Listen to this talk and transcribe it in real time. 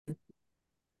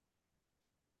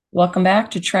Welcome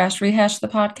back to Trash Rehash the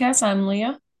podcast. I'm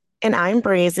Leah. And I'm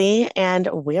Brazy, and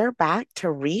we're back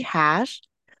to rehash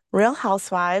Real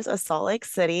Housewives of Salt Lake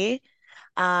City.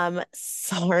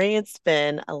 Sorry it's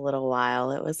been a little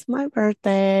while. It was my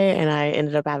birthday, and I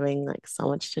ended up having like so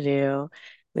much to do.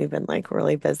 We've been like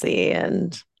really busy,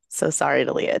 and so sorry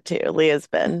to Leah too. Leah's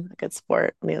been a good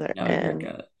sport on the other No, you're end,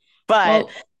 good. but Well,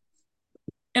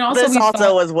 and also this we also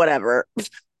thought, was whatever.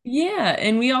 yeah,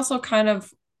 and we also kind of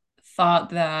thought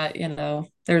that,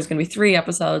 there's going to be three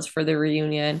episodes for the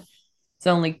reunion. It's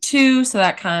only two, so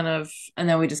that kind of, and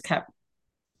then we just kept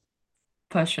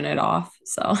pushing it off.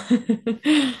 So,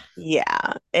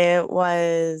 Yeah, it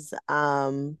was.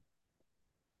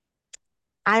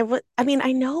 I mean,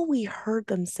 I know we heard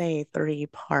them say three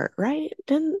part, right?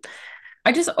 Didn't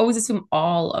I just always assume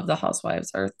all of the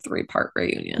Housewives are three-part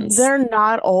reunions. they're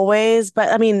not always, but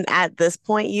I mean, at this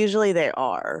point, usually they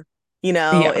are.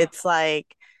 Yeah. It's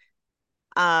like,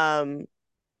 um,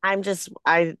 I'm just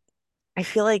I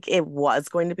feel like it was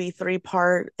going to be three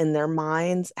part in their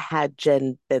minds had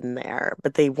Jen been there,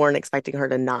 but they weren't expecting her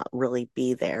to not really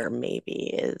be there,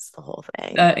 maybe is the whole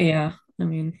thing. Yeah. I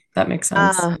mean, that makes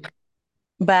sense. Uh,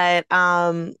 but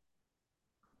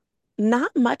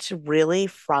not much really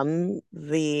from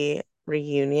the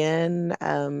reunion.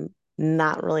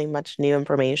 Not really much new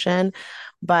information.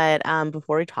 But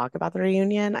before we talk about the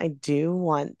reunion, I do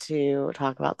want to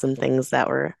talk about some things that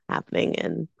were happening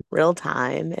in real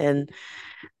time. And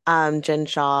Jen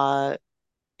Shaw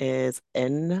is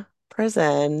in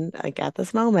prison, like at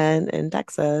this moment in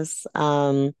Texas.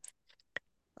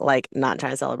 Like not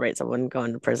trying to celebrate someone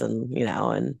going to prison,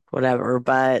 and whatever,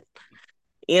 but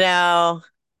you know,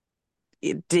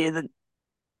 you do the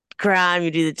crime,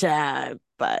 you do the time.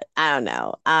 But I don't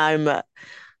know. I'm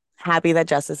happy that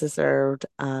justice is served.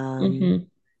 Hmm.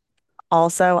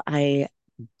 Also, I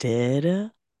did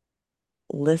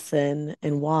listen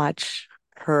and watch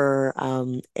her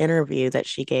interview that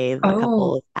she gave a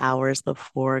couple Oh, of hours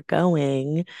before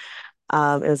going. It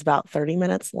was about 30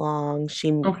 minutes long.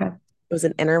 It okay. was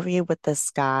an interview with this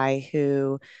guy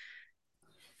who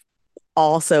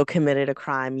also committed a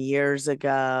crime years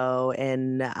ago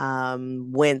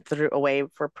and went through away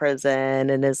for prison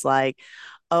and is like,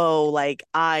 oh, like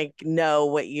I know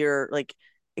what you're like,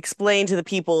 explain to the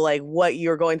people like what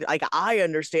you're going through. Like I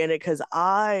understand it because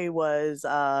I was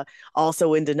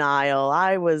also in denial.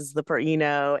 I was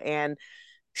and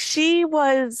she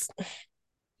was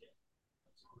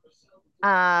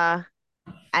uh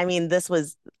I mean, this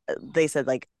was they said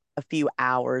like a few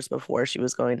hours before she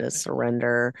was going to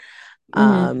surrender,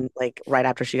 Hmm. like right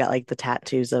after she got like the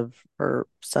tattoos of her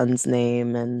son's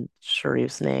name and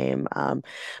Sharif's name.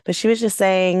 But she was just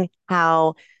saying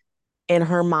how in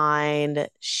her mind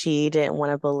she didn't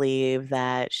want to believe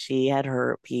that she had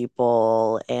hurt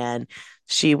people and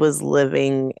she was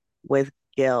living with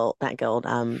guilt, not guilt,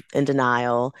 in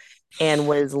denial, and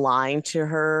was lying to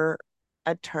her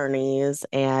attorneys.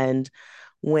 And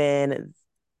when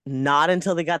not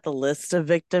until they got the list of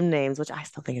victim names, which I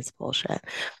still think is bullshit,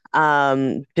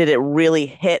 did it really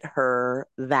hit her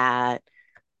that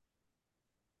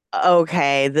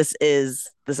okay, this is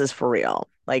for real.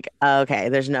 Like, okay,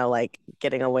 there's no like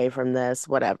getting away from this,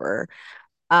 whatever.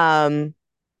 Um,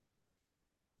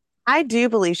 I do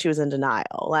believe she was in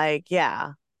denial. Like,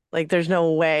 yeah. Like there's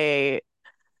no way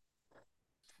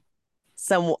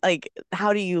some like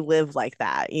how do you live like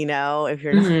that, if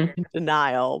you're not Hmm. in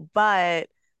denial? But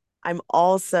I'm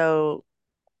also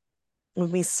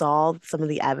when we saw some of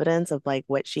the evidence of like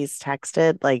what she's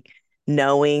texted, like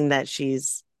knowing that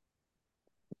she's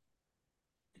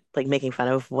like making fun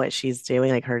of what she's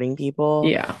doing, like hurting people.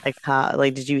 Yeah. Like how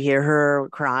like did you hear her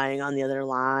crying on the other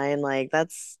line? Like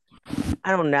that's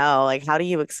I don't know. Like how do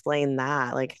you explain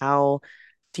that? Like how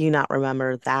do you not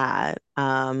remember that?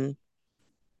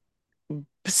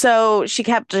 So she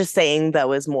kept just saying that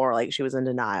was more like she was in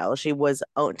denial. She was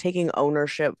taking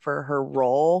ownership for her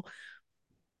role,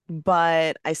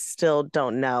 but I still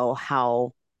don't know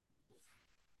how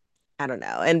I don't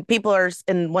know. And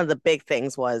and one of the big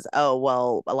things was, oh,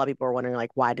 well, a lot of people are wondering,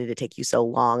 like, why did it take you so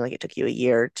long? Like, it took you a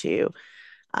year to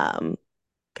um,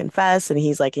 confess. And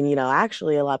he's like, and,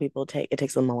 actually, a lot of people it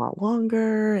takes them a lot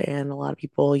longer. And a lot of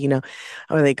people,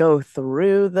 or they go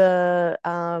through the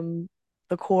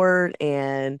court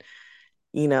and,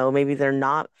 maybe they're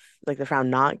not, like, they're found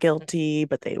not guilty,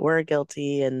 but they were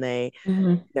guilty and they,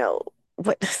 Hmm.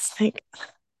 what,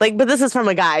 but this is from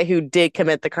a guy who did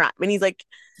commit the crime. And he's like,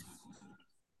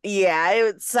 yeah,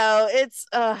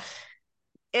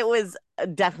 it was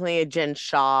definitely a Jen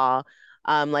Shaw.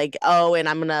 Like, oh, and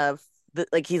I'm gonna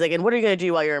like he's like, and what are you gonna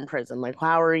do while you're in prison? Like,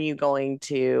 how are you going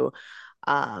to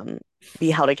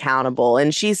be held accountable.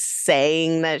 And she's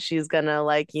saying that she's gonna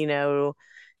like,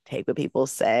 take what people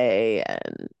say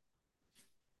and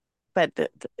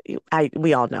but I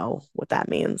we all know what that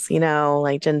means,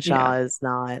 like Jen Shaw Yeah. is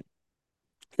not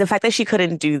the fact that she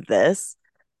couldn't do this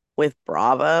with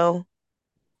Bravo,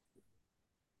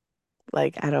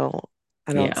 like I don't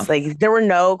Yeah. like there were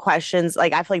no questions.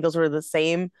 Like I feel like those were the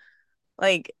same.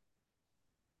 Like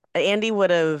Andy would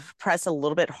have pressed a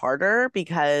little bit harder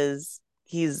because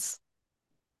he's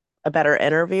a better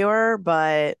interviewer,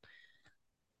 but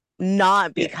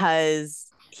not Yeah. because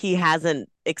he hasn't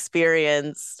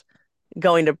experienced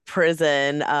going to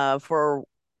prison for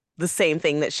the same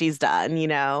thing that she's done.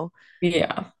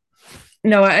 Yeah.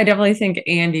 No, I definitely think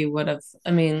Andy would have.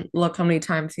 I mean, look how many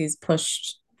times he's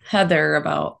pushed Heather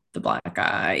about the black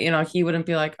guy. He wouldn't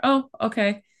be like, oh,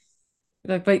 okay.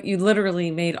 Like, but you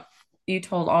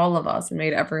told all of us and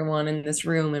made everyone in this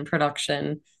room in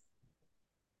production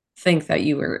think that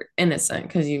you were innocent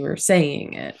because you were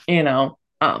saying it.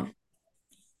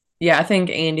 Yeah, I think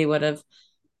Andy would have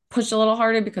pushed a little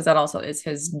harder because that also is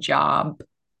his job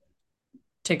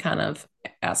to kind of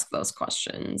ask those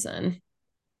questions and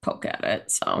poke at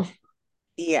it. So,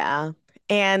 Yeah.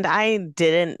 And I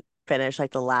didn't finish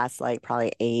like the last like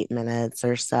probably 8 minutes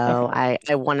or so. okay.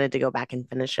 I wanted to go back and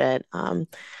finish it.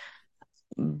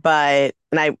 But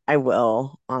and I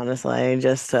will honestly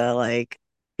just to like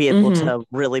be able Hmm. to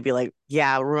really be like,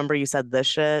 yeah, remember you said this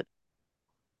shit?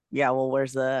 Yeah, well,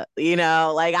 where's the,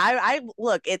 like I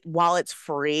look it while it's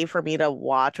free for me to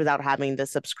watch without having to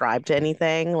subscribe to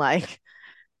anything, like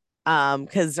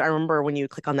because I remember when you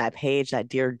click on that page, that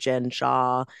Dear Jen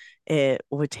Shaw, it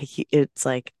would take you, it's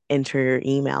like enter your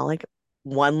email, like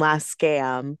one last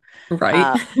scam. Right.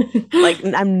 Uh, like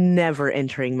I'm never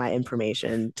entering my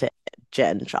information to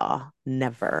Jen Shaw,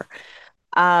 never.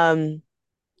 Um,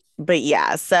 but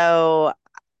yeah, so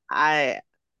I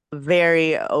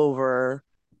very over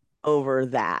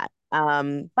that.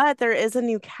 But there is a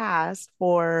new cast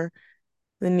for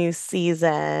the new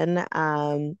season.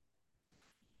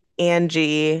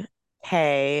 Angie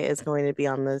K is going to be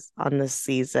on this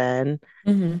season.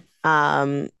 Hmm.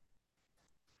 Um,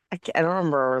 I don't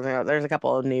remember. There's a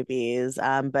couple of newbies.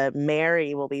 But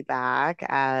Mary will be back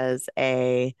as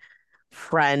a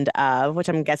friend of, which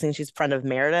I'm guessing she's friend of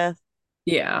Meredith.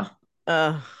 Yeah.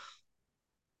 Uh,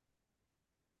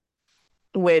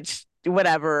 which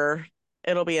whatever,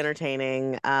 it'll be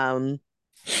entertaining.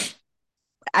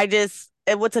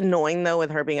 What's annoying though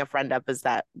with her being a friend of is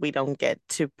that we don't get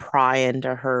to pry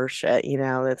into her shit.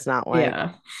 It's not like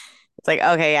Yeah. it's like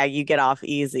okay, yeah, you get off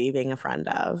easy being a friend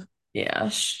of. Yeah.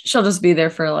 She'll just be there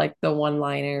for like the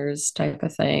one-liners type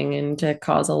of thing and to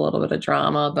cause a little bit of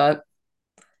drama, but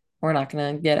we're not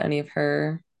going to get any of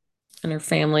her and her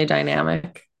family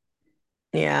dynamic.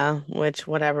 Yeah, which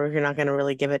whatever, you're not gonna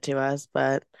really give it to us,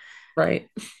 but Right.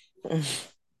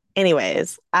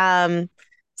 anyways,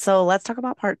 so let's talk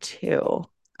about part two.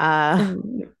 Uh,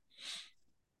 Mhm.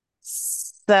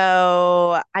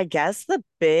 so I guess the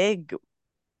big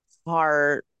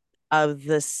part of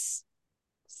this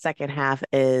second half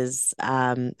is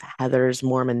Heather's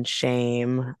Mormon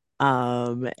shame.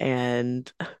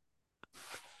 And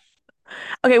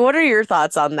okay, what are your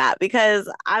thoughts on that? Because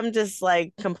I'm just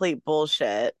like complete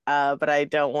bullshit, but I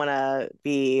don't want to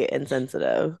be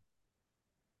insensitive.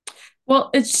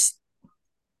 Well,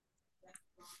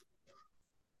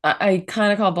 I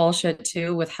kind of call bullshit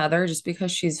too with Heather just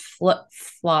because she's flip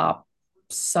flop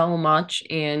so much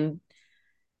and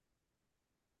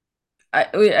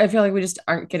I feel like we just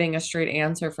aren't getting a straight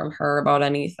answer from her about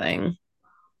anything.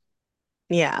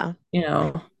 Yeah. You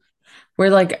know, we're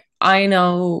like, I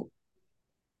know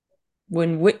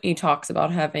when Whitney talks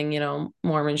about having,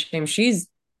 Mormon shame,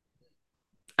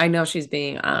 I know she's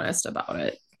being honest about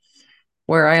it.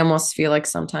 Where I almost feel like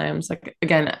sometimes, like,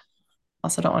 again,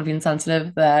 also don't want to be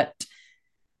insensitive, that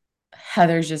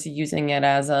Heather's just using it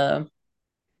as a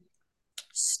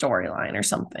storyline or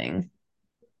something.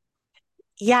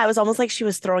 Yeah, it was almost like she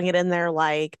was throwing it in there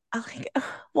like,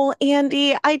 well,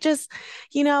 Andy, I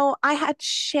had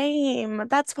shame.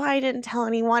 That's why I didn't tell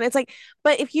anyone. It's like,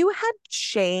 but if you had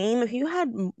shame, if you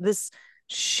had this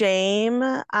shame,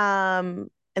 and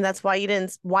that's why you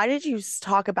didn't, why did you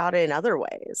talk about it in other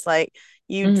ways? Like,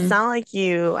 you Hmm. sound like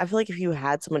I feel like if you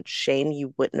had so much shame,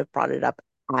 you wouldn't have brought it up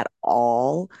at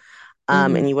all.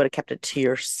 And Hmm. you would have kept it to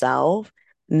yourself,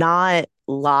 not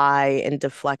lie and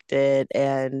deflect it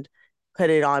and put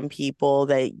it on people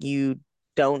that you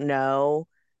don't know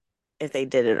if they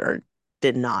did it or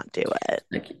did not do it.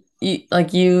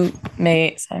 Like you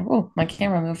made, sorry, oh, my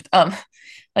camera moved.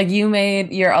 Like you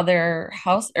made your other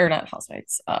house or not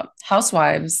housemates,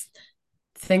 housewives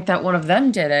think that one of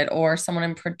them did it or someone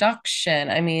in production.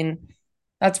 I mean,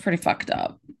 that's pretty fucked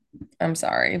up. I'm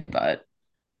sorry, but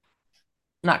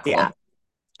not Yeah. cool.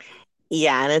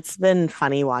 Yeah, and it's been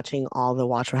funny watching all the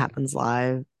Watch What Happens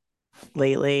Live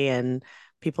lately, and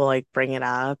people like bring it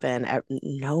up, and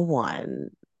no one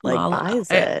like Lala,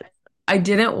 buys it. I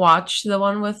didn't watch the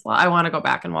one with I want to go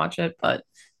back and watch it, but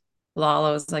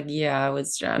Lala was like, yeah, it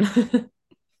was Jen.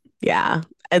 Yeah.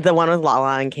 And the one with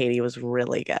Lala and Katie was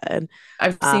really good.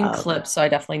 I've seen Um, clips, so I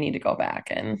definitely need to go back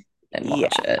and yeah,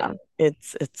 watch it.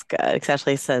 it's good,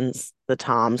 especially since the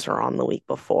Toms were on the week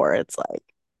before. It's like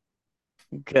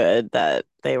good that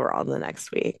they were on the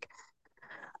next week.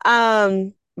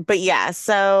 But yeah,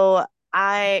 so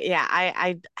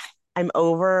I'm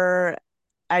over.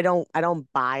 I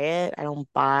don't buy it. I don't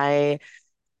buy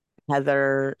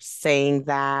Heather saying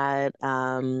that.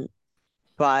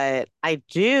 But I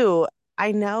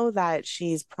know that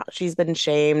she's been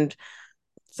shamed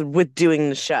with doing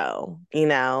the show, you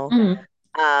know. Mhm.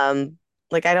 Um,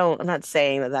 I'm not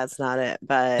saying that that's not it,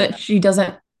 but That she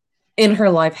doesn't in her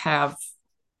life have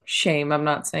shame. I'm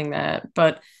not saying that,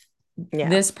 but yeah.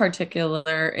 this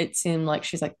particular, it seemed like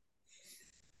she's like,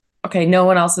 okay, no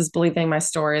one else is believing my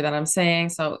story that I'm saying,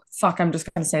 so fuck, I'm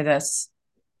just gonna say this,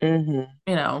 Hmm.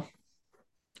 you know.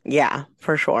 Yeah,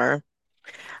 for sure.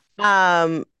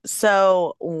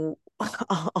 So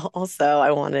also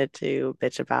I wanted to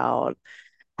bitch about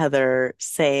Heather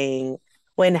saying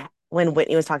when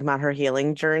Whitney was talking about her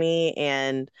healing journey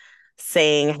and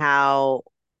saying how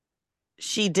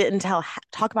she didn't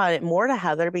talk about it more to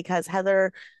Heather because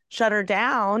Heather shut her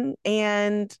down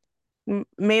and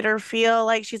made her feel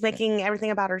like she's making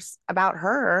everything about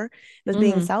her as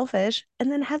being Hmm. selfish.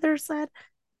 And then Heather said,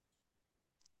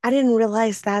 "I didn't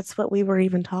realize that's what we were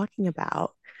even talking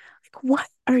about." Like, what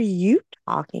are you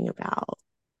talking about?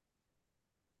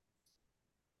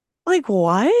 Like,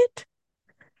 what?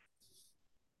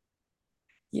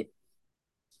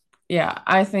 Yeah,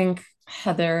 I think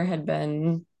Heather had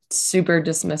been super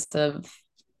dismissive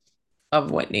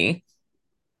of Whitney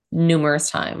numerous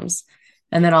times.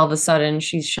 And then all of a sudden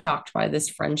she's shocked by this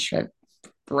friendship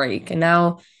break. And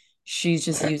now she's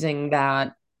just using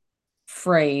that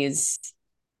phrase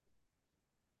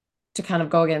to kind of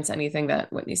go against anything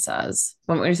that Whitney says.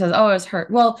 When Whitney says, "Oh, I was hurt."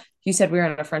 Well, you said we were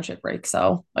in a friendship break.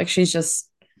 So, like, she's just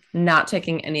not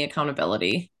taking any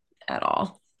accountability at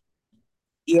all.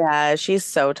 Yeah, she's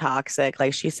so toxic.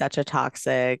 Like, she's such a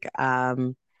toxic,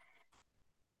 mm,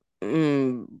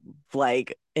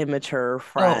 like immature Oh,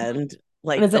 friend, and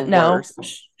like is the it no?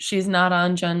 worst. She's not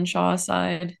on Jen Shaw's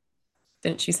side.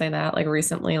 Didn't she say that like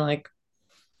recently? Like,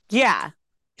 Yeah.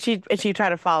 She tried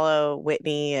to follow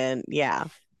Whitney and yeah.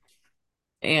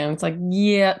 and it's like,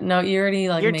 yeah, no, you already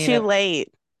like You're made too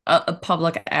late. a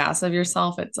public ass of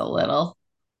yourself. It's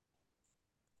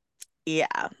Yeah,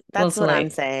 a little that's too what I'm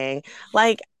late. saying.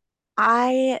 Like,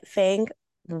 I think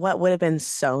what would have been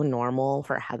so normal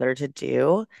for Heather to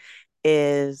do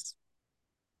is,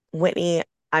 Whitney,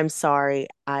 I'm sorry.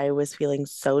 I was feeling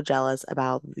so jealous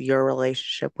about your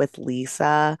relationship with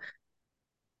Lisa.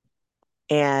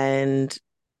 And,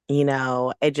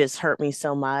 it just hurt me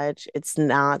so much. It's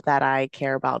not that I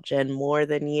care about Jen more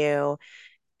than you.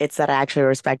 It's that I actually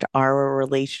respect our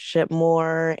relationship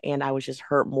more. And I was just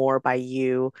hurt more by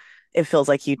you. It feels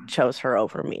like you chose her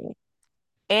over me.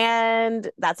 And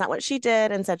that's not what she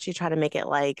did. Instead, she tried to make it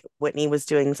like Whitney was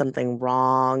doing something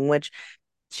wrong, which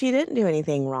she didn't do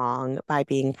anything wrong by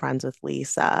being friends with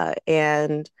Lisa.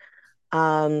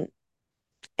 Um,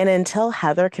 and until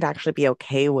Heather could actually be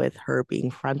okay with her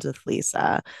being friends with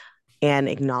Lisa and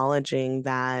acknowledging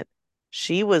that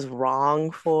she was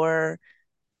wrong for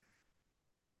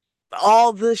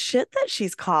all the shit that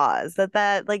she's caused,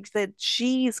 that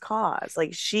she's caused,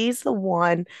 like she's the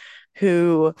one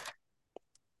who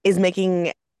is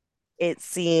making it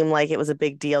seem like it was a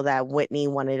big deal that Whitney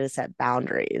wanted to set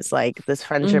boundaries. Like this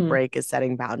friendship Hmm. break is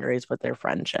setting boundaries with their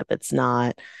friendship. It's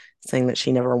not saying that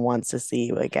she never wants to see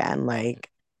you again. Like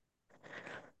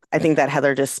I think that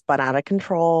Heather just spun out of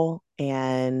control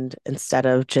and instead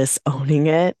of just owning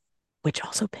it, which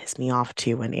also pissed me off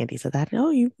too when Andy said that, no,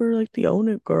 you were like the own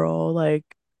it girl, like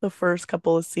the first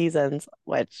couple of seasons,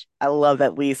 which I love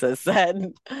that Lisa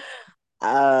said.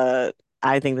 Uh,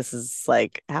 I think this is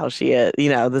like how she is,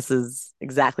 this is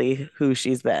exactly who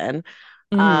she's been.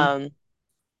 Hmm. Um,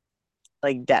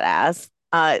 like dead ass.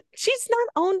 She's not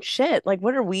owned shit. Like,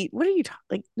 what are you talking?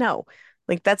 Like, no,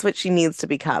 like that's what she needs to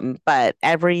become. But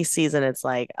every season, it's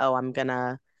like, oh, I'm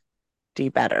gonna do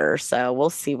better. So we'll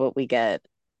see what we get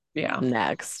Yeah.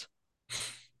 next.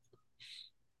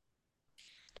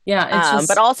 Yeah. It's But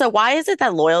just, also, why is it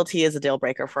that loyalty is a deal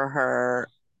breaker for her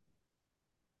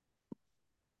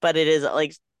but it is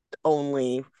like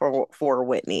only for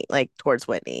Whitney, like towards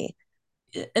Whitney.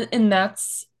 And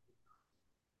that's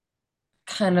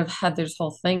kind of Heather's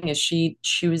whole thing is she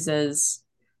chooses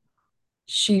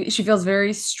she feels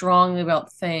very strongly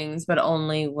about things, but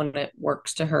only when it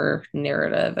works to her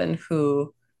narrative and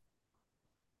who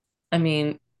I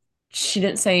mean, she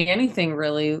didn't say anything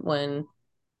really when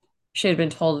she had been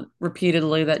told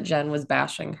repeatedly that Jen was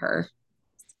bashing her.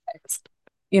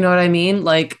 You know what I mean?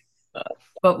 Like,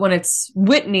 but when it's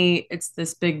Whitney, it's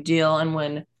this big deal. And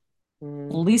when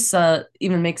Mm. Lisa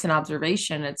even makes an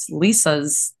observation, it's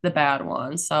Lisa's the bad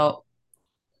one. So,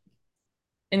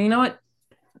 and you know what,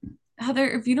 Heather,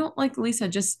 if you don't like Lisa,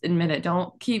 just admit it.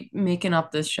 Don't keep making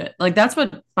up this shit. Like, that's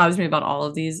what bothers me about all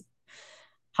of these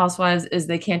housewives is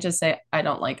they can't just say, I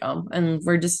don't like them. And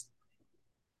we're just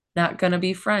not going to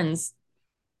be friends.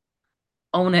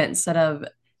 Own it instead of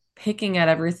picking at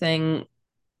everything,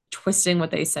 twisting what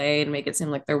they say and make it seem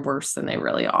like they're worse than they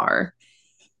really are.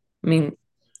 I mean,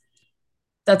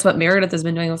 that's what Meredith has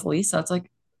been doing with Lisa. It's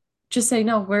like, just say,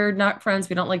 no, we're not friends.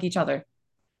 We don't like each other.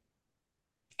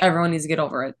 Everyone needs to get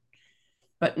over it.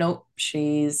 But nope,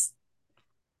 she's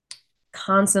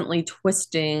constantly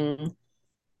twisting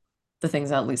the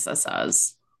things that Lisa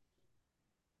says.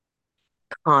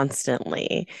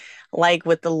 Constantly. Like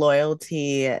with the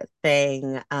loyalty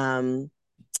thing,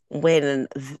 when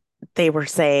they were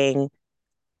saying,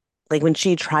 like when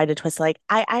she tried to twist, like,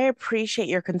 I appreciate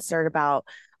your concern about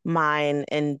mine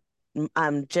and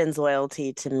Jen's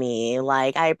loyalty to me.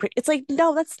 Like it's like,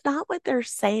 no, that's not what they're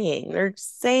saying. They're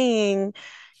saying,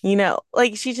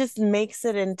 like she just makes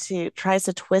it into tries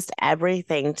to twist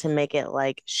everything to make it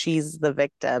like she's the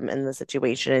victim in the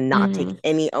situation and not take Mm,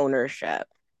 any ownership.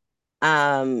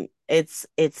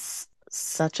 It's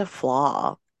such a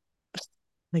flaw,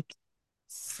 like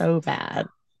so bad.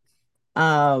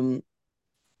 Um,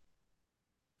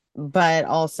 but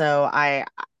also I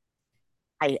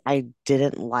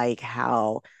didn't like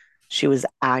how she was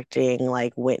acting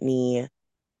like Whitney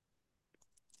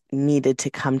needed to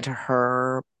come to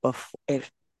her before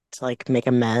if to like make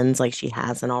amends like she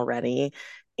hasn't already.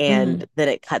 And mm, then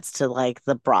it cuts to like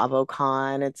the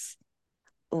BravoCon.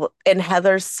 And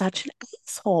Heather's such an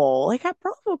asshole, like at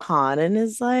BravoCon, and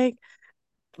is like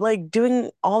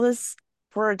doing all this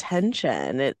for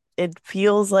attention. It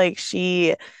feels like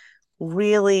she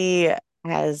really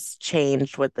has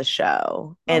changed with the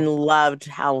show and well, loved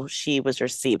how she was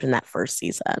received in that first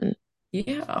season.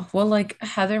 yeah. Well, like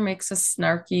Heather makes a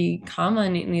snarky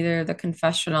comment in either the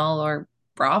confessional or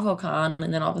BravoCon,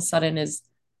 and then all of a sudden is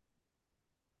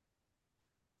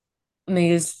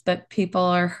amazed that people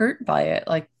are hurt by it.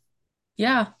 Like,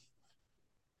 yeah,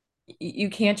 you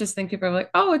can't just think people are like,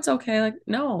 oh, it's okay. Like,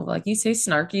 no, like you say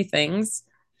snarky things.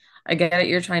 I get it.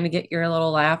 You're trying to get your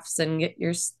little laughs and get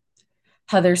your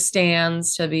Heather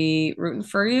stands to be rooting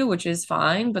for you, which is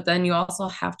fine. But then you also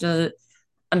have to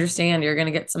understand you're going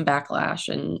to get some backlash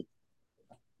and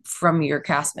from your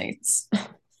castmates.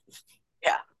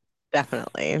 Yeah,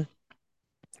 definitely.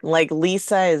 Like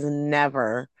Lisa is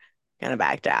never gonna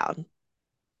back down.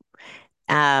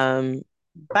 Um,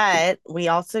 but we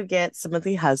also get some of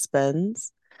the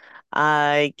husbands.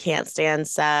 I can't stand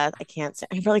Seth.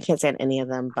 I really can't stand any of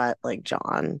them but like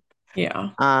John. Yeah.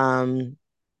 Um,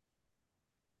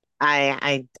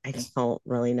 I don't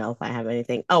really know if I have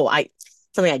anything. Oh, I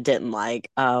something I didn't like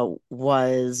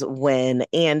was when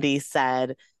Andy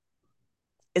said,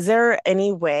 "Is there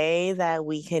any way that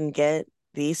we can get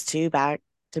these two back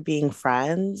to being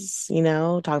friends?"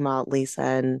 Talking about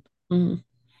Lisa Mm.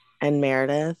 and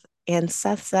Meredith. And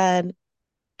Seth said,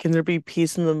 "Can there be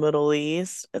peace in the Middle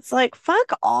East?" It's like,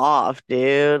 fuck off,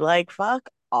 dude. Like, fuck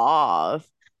off.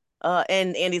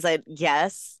 And Andy's like,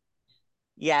 yes,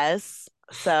 yes.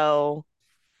 So,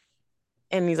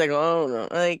 and he's like, oh no,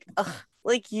 like, ugh,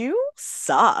 like you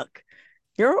suck.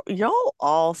 Y'all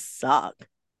all suck.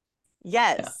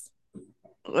 Yeah. Yes.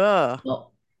 Ugh.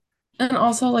 Well, and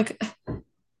also, like,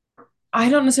 I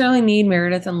don't necessarily need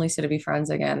Meredith and Lisa to be friends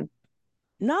again.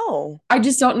 No. I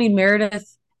just don't need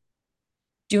Meredith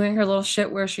doing her little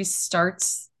shit where she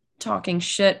starts talking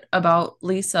shit about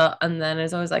Lisa and then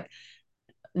is always like,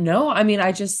 no, I mean,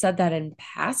 I just said that in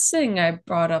passing. I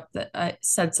brought up that I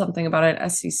said something about it at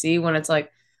SCC when it's like,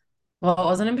 well, it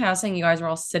wasn't in passing. You guys were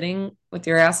all sitting with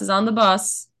your asses on the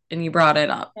bus and you brought it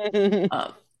up.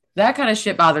 Um, that kind of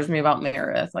shit bothers me about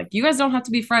Meredith. Like, you guys don't have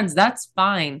to be friends. That's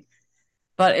fine.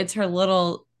 But it's her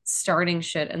little starting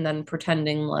shit and then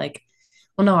pretending like,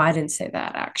 well, no, I didn't say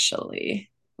that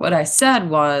actually. What I said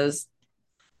was,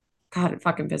 God, it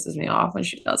fucking pisses me off when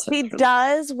she does it. She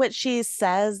does what she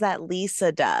says that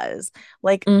Lisa does.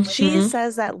 Like she Mm-hmm.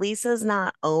 says that Lisa's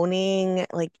not owning,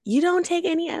 like, you don't take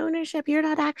any ownership. You're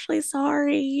not actually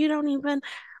sorry. You don't even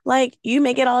like you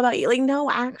make it all about you. Like, no,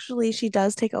 actually, she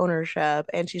does take ownership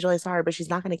and she's really sorry, but she's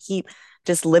not gonna keep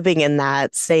just living in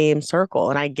that same circle.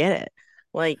 And I get it.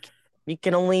 Like, you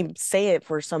can only say it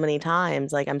for so many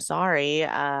times. Like, I'm sorry.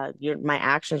 My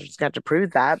actions just got to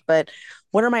prove that. But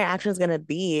what are my actions going to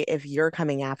be if you're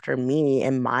coming after me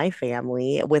and my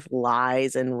family with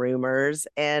lies and rumors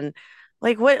and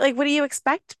what do you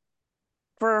expect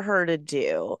for her to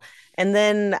do? And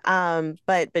then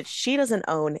but she doesn't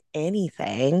own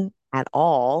anything at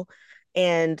all,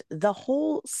 and the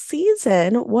whole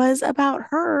season was about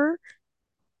her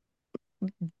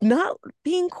not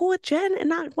being cool with Jen and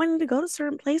not wanting to go to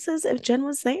certain places if Jen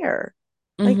was there.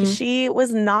 Like, Mm-hmm. she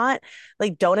was not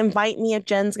like, don't invite me if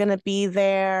Jen's gonna be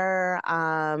there.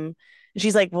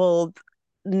 She's like, well,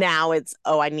 now it's,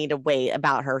 oh, I need to wait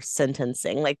about her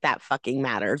sentencing. Like, that fucking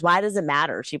matters. Why does it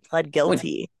matter? She pled When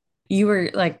guilty. you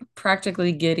were like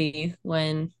practically giddy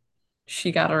when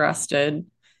she got arrested.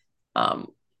 Um,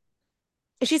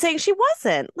 And she's saying she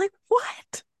wasn't. Like,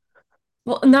 what?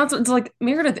 well, and that's it's like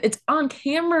Meredith, it's on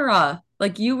camera.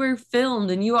 Like you were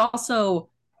filmed, and you also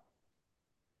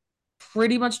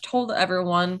pretty much told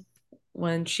everyone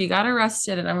when she got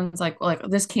arrested, and everyone's like,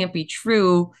 this can't be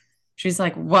true. She's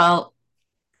like, well,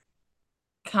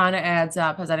 kind of adds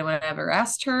up. Has anyone ever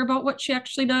asked her about what she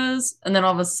actually does? And then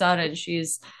all of a sudden,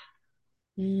 she's,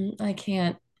 I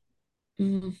can't.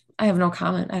 I have no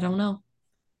comment. I don't know.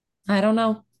 I don't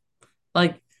know.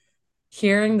 Like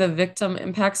hearing the victim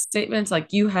impact statements,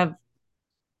 like you have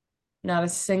not a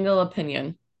single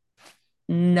opinion,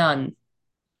 none.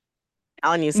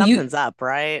 Telling you You something's up,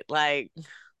 right? Like,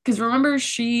 because remember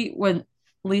when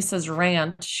Lisa's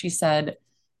rant, she said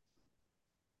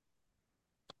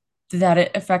that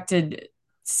it affected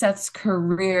Seth's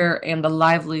career and the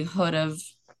livelihood of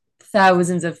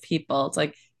thousands of people. It's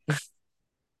like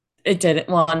it didn't.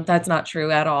 One, that's not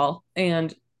true at all.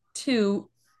 And two,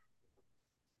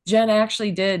 Jen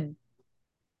actually did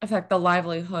affect the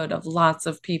livelihood of lots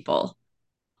of people,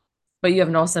 but you have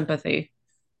no sympathy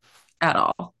at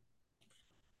all.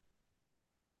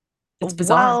 It's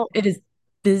bizarre. well, It is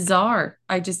bizarre.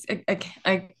 I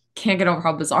can't get over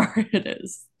how bizarre it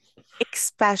is.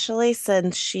 especially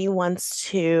since she wants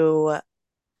to,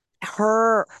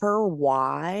 her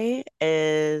why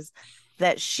is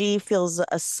that she feels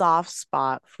a soft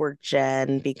spot for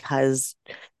Jen because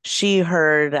she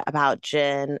heard about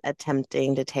Jen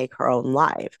attempting to take her own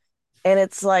life. And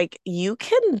it's like, you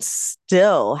can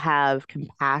still have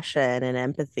compassion and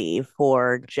empathy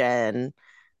for Jen,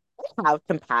 have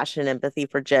compassion and empathy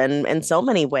for Jen in so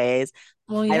many ways.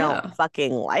 Well, I don't yeah.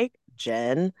 fucking like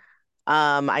Jen.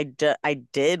 I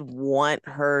did want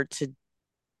her to,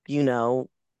 you know,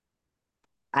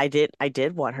 I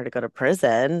did want her to go to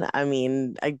prison. I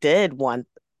mean, I did want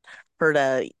her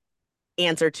to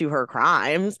answer to her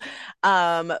crimes.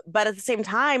 But at the same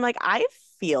time, like, I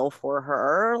feel for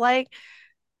her. Like,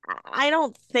 I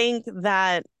don't think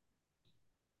that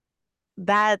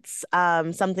that's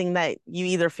something that you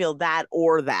either feel that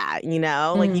or that, you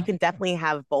know? Like, you Mm, can definitely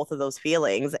have both of those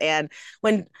feelings. And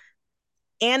when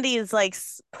Andy is like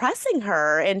pressing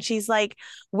her, and she's like,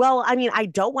 well, I mean, I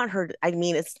don't want her I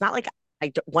mean, it's not like I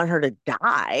don't want her to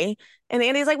die. And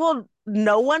Andy's like, well,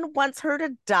 no one wants her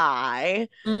to die.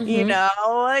 You hmm. know,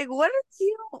 like, what are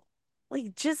you,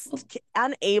 like, just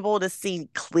unable to see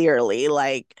clearly?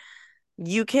 Like,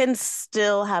 you can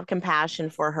still have compassion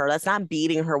for her. That's not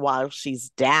beating her while she's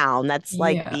down. That's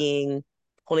like Yeah. being,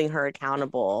 holding her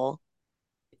accountable.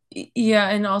 Yeah,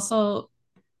 and also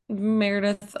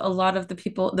Meredith, a lot of the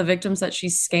people, the victims that she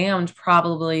scammed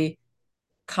probably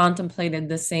contemplated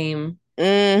the same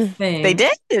They thing.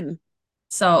 did.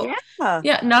 So, Yeah.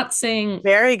 yeah, not saying,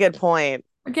 Very good point.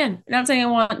 again, not saying I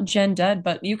want Jen dead,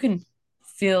 but you can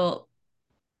feel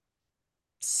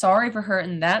sorry for her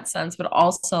in that sense, but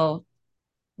also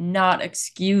not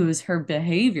excuse her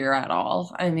behavior at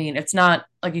all. I mean, it's not,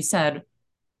 like you said,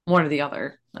 one or the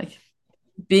other. Like,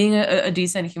 being a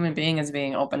decent human being is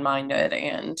being open minded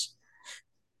and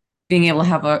being able to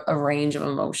have a range of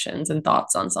emotions and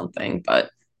thoughts on something. But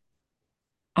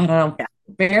I don't know. Yeah.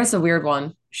 Bear's a weird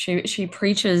one. She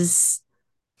preaches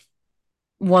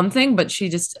one thing, but she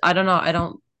just I don't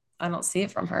know. I don't see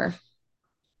it from her.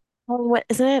 Well, what,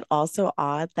 isn't it also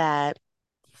odd that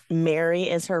Mary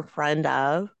is her friend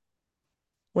of,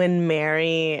 when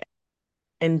Mary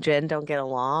and Jen don't get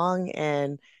along,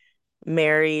 and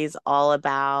Mary's all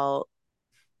about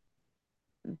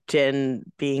Jen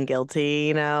being guilty,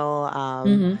 you know?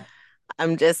 Hmm.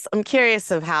 I'm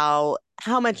curious of how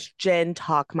much Jen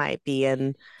talk might be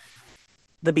in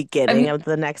the I beginning mean, of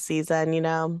the next season, you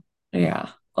know? yeah.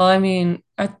 Well, I mean,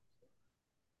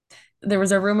 there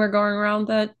was a rumor going around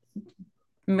that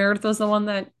Meredith was the one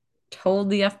that told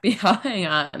the FBI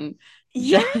on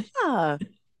Jen. Yeah.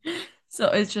 So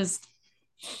it's just,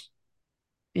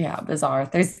 yeah, bizarre.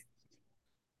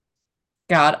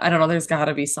 God, I don't know, there's got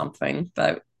to be something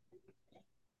that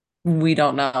we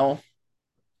don't know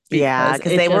Yeah, because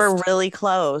because it they were just, really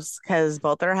close because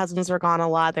both their husbands were gone a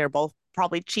lot. They're both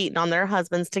probably cheating on their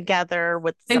husbands together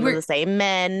with they some of were, the same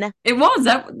men. it was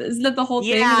that, isn't that the whole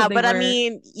thing Yeah, that they but I were,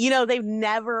 mean, they've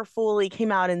never fully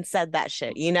came out and said that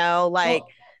shit, you know? Like, well,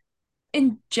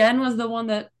 and Jen was the one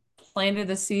that planted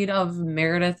the seed of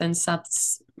Meredith and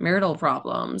Seth's marital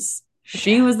problems.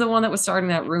 She yeah, was the one that was starting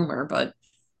that rumor, but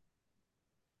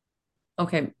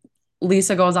okay,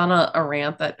 Lisa goes on a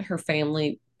rant that her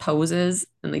family poses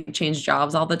and they change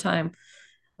jobs all the time.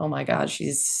 Oh my God,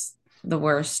 she's the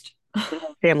worst.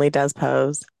 family does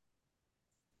pose.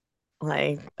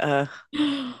 Like, I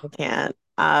can't.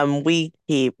 We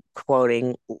keep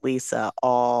quoting Lisa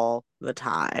all the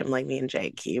time. Like me and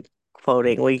Jay keep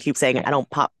quoting. We keep saying, "I Yeah. don't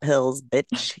pop pills,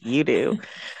 bitch. You do."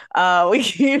 We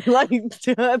keep like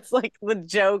that's like the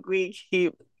joke we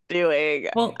keep doing.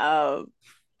 Well, Um,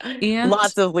 and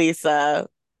lots of Lisa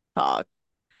talk.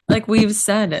 like we've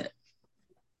said,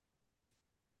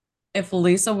 if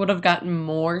Lisa would have gotten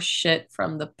more shit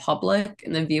from the public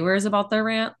and the viewers about their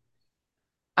rant,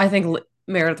 I think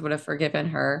Meredith would have forgiven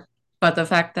her. But the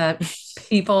fact that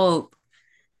people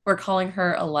were calling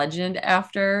her a legend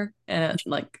after and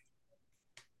like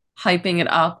hyping it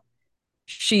up,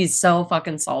 she's so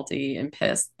fucking salty and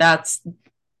pissed. That's,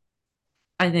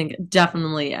 I think,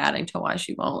 definitely adding to why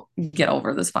she won't get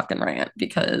over this fucking rant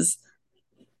because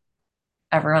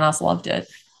everyone else loved it.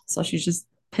 So she's just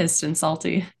pissed and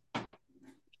salty.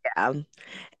 Yeah.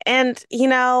 And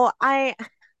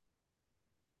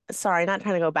sorry, not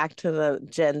trying to go back to the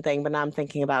Jen thing, but now I'm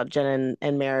thinking about Jen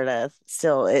and Meredith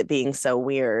still it being so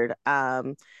weird.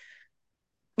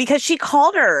 Because she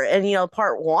called her in,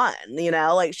 part one,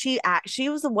 like she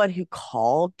was the one who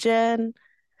called Jen.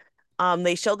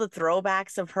 They showed the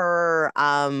throwbacks of her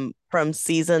from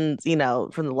seasons,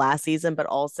 from the last season, but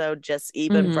also just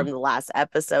even from Mm-hmm. the last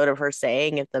episode of her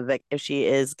saying if she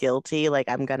is guilty, like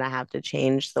I'm gonna have to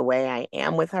change the way I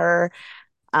am with her.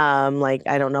 Like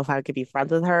I don't know if I could be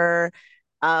friends with her.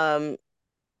 Um,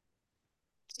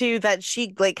 to that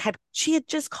she had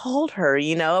just called her,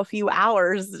 a few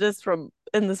hours just from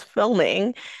in this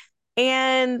filming.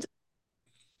 And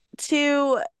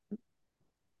to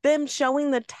them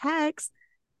showing the text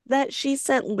that she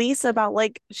sent Lisa about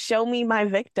like show me my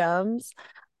victims.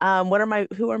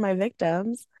 Who are my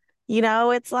victims?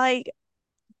 It's like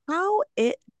how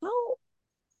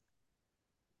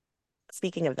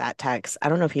speaking of that text, I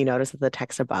don't know if you noticed that the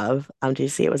text above, do you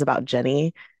see it was about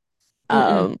Jenny?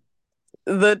 Mm-mm. Um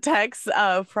the text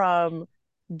from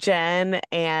Jen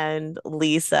and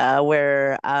Lisa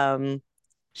where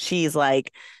she's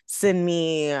like send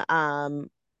me a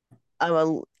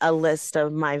list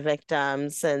of my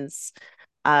victims since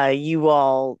you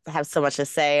all have so much to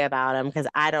say about them because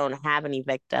I don't have any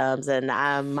victims and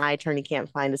my attorney can't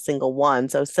find a single one.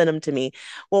 So send them to me.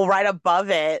 Well, right above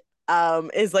it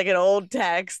is like an old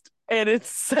text and it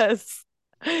says,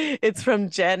 it's from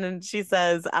Jen and she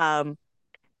says,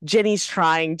 Jenny's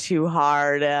trying too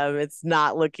hard. It's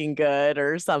not looking good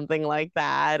or something like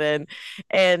that.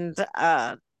 And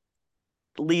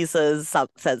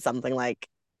said something like,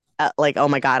 oh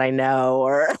my God, I know,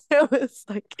 or it was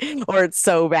like, or it's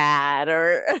so bad,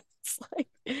 or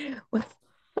it's like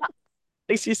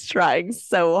she's trying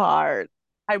so hard.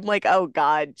 I'm like, oh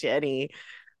God, Jenny,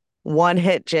 one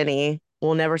hit Jenny.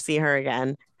 We'll never see her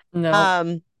again. No.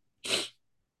 Um,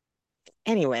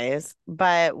 anyways,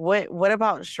 but what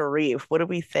about Sharif? What do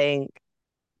we think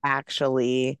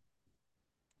actually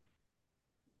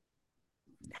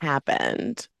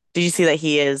happened? Did you see that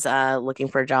he is looking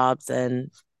for jobs in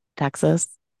Texas?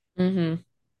 Mm-hmm.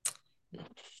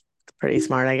 Pretty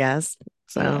smart, I guess.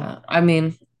 So, Yeah. I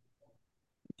mean,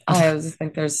 I always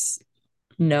think there's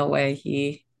no way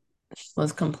he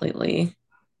was completely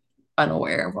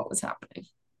unaware of what was happening.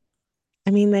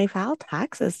 I mean, they filed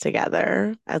taxes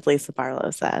together, as Lisa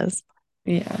Barlow says.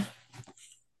 Yeah.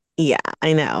 Yeah,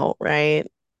 I know, right?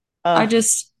 I Ugh,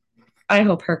 just, I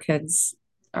hope her kids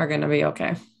are going to be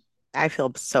okay. I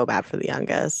feel so bad for the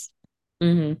youngest.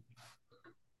 Mm-hmm.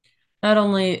 Not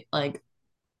only like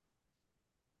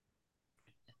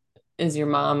is your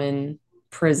mom in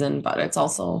prison, but it's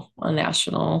also a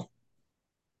national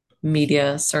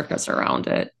media circus around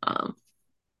it.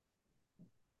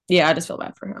 Yeah, I just feel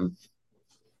bad for him.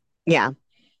 Yeah,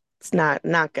 it's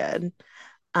not good.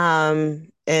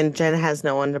 And Jen has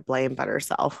no one to blame but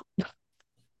herself.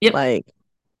 Yep. Like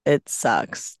it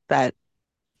sucks that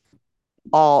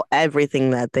all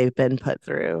everything that they've been put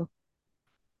through.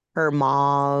 Her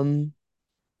mom,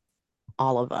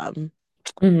 all of them.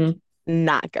 Hmm.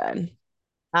 Not good.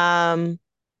 Um,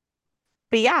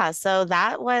 but yeah, so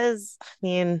that was, I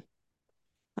mean,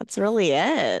 that's really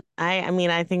it. I mean,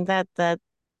 I think that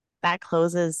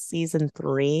closes season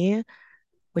 3,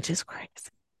 which is crazy.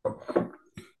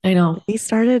 I know. We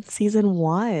started season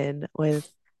 1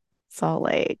 with Salt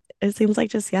Lake. It seems like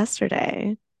just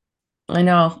yesterday. I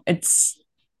know. It's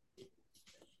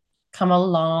come a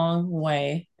long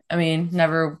way. I mean,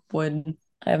 never would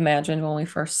I have imagined when we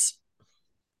first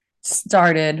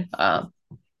started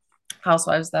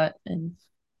Housewives that in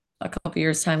a couple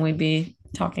years' time we'd be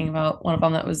talking about one of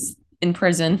them that was in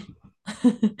prison.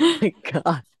 My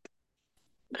God.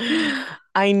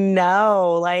 I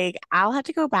know. Like, I'll have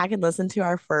to go back and listen to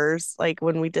our first, like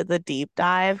when we did the deep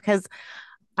dive, because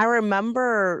I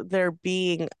remember there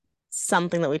being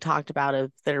something that we talked about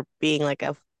of there being like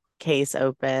a case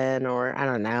open or I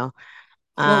don't know.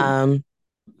 Well, Um,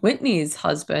 Whitney's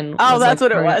husband oh, was that's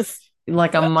like what it part of was.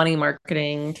 like a money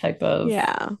marketing type of.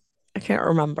 Yeah. I can't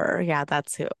remember. Yeah,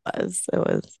 that's who it was.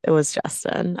 It was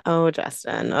Justin. Oh,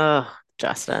 Justin. Oh,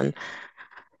 Justin.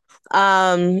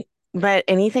 Um, but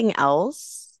anything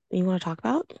else you want to talk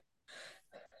about?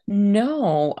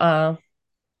 No,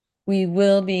 we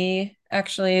will be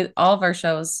actually all of our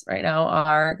shows right now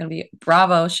are going to be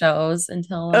Bravo shows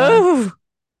until Oh,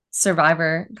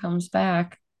 Survivor comes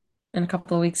back in a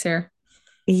couple of weeks here.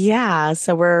 yeah.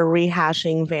 So we're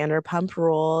rehashing Vanderpump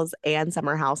Rules and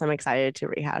Summer House. I'm excited to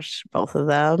rehash both of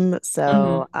them.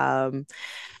 Hmm.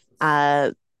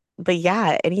 Uh, but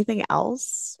yeah, anything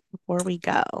else before we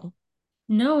go?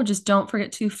 No, just don't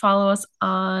forget to follow us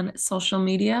on social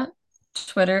media,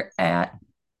 Twitter at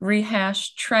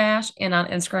Rehash Trash, and on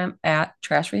Instagram at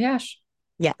Trash Rehash.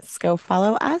 Yes, go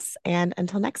follow us. And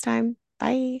until next time,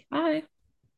 bye. Bye.